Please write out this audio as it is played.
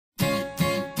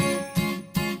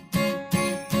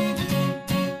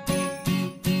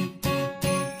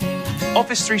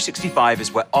Office 365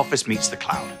 is where Office meets the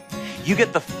cloud. You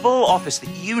get the full Office that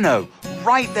you know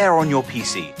right there on your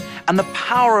PC. And the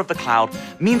power of the cloud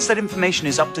means that information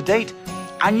is up to date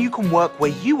and you can work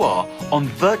where you are on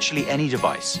virtually any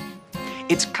device.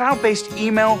 It's cloud-based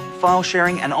email, file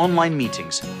sharing, and online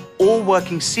meetings, all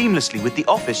working seamlessly with the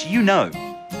Office you know.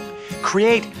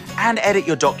 Create and edit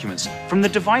your documents from the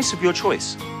device of your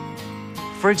choice.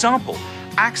 For example,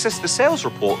 access the sales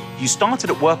report you started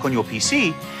at work on your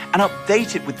PC and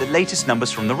update it with the latest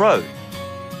numbers from the road.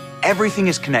 Everything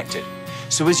is connected,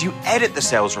 so as you edit the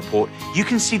sales report, you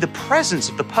can see the presence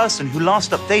of the person who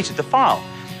last updated the file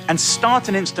and start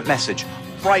an instant message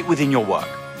right within your work.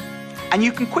 And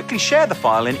you can quickly share the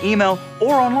file in email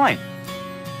or online.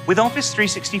 With Office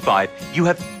 365, you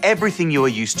have everything you are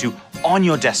used to on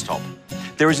your desktop.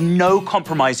 There is no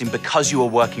compromising because you are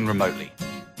working remotely.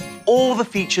 All the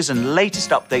features and latest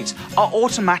updates are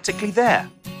automatically there.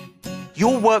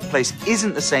 Your workplace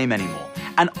isn't the same anymore,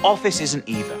 and Office isn't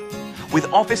either. With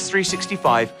Office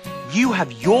 365, you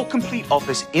have your complete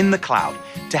Office in the cloud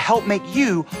to help make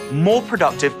you more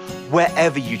productive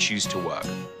wherever you choose to work.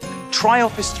 Try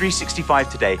Office 365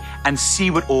 today and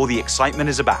see what all the excitement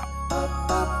is about.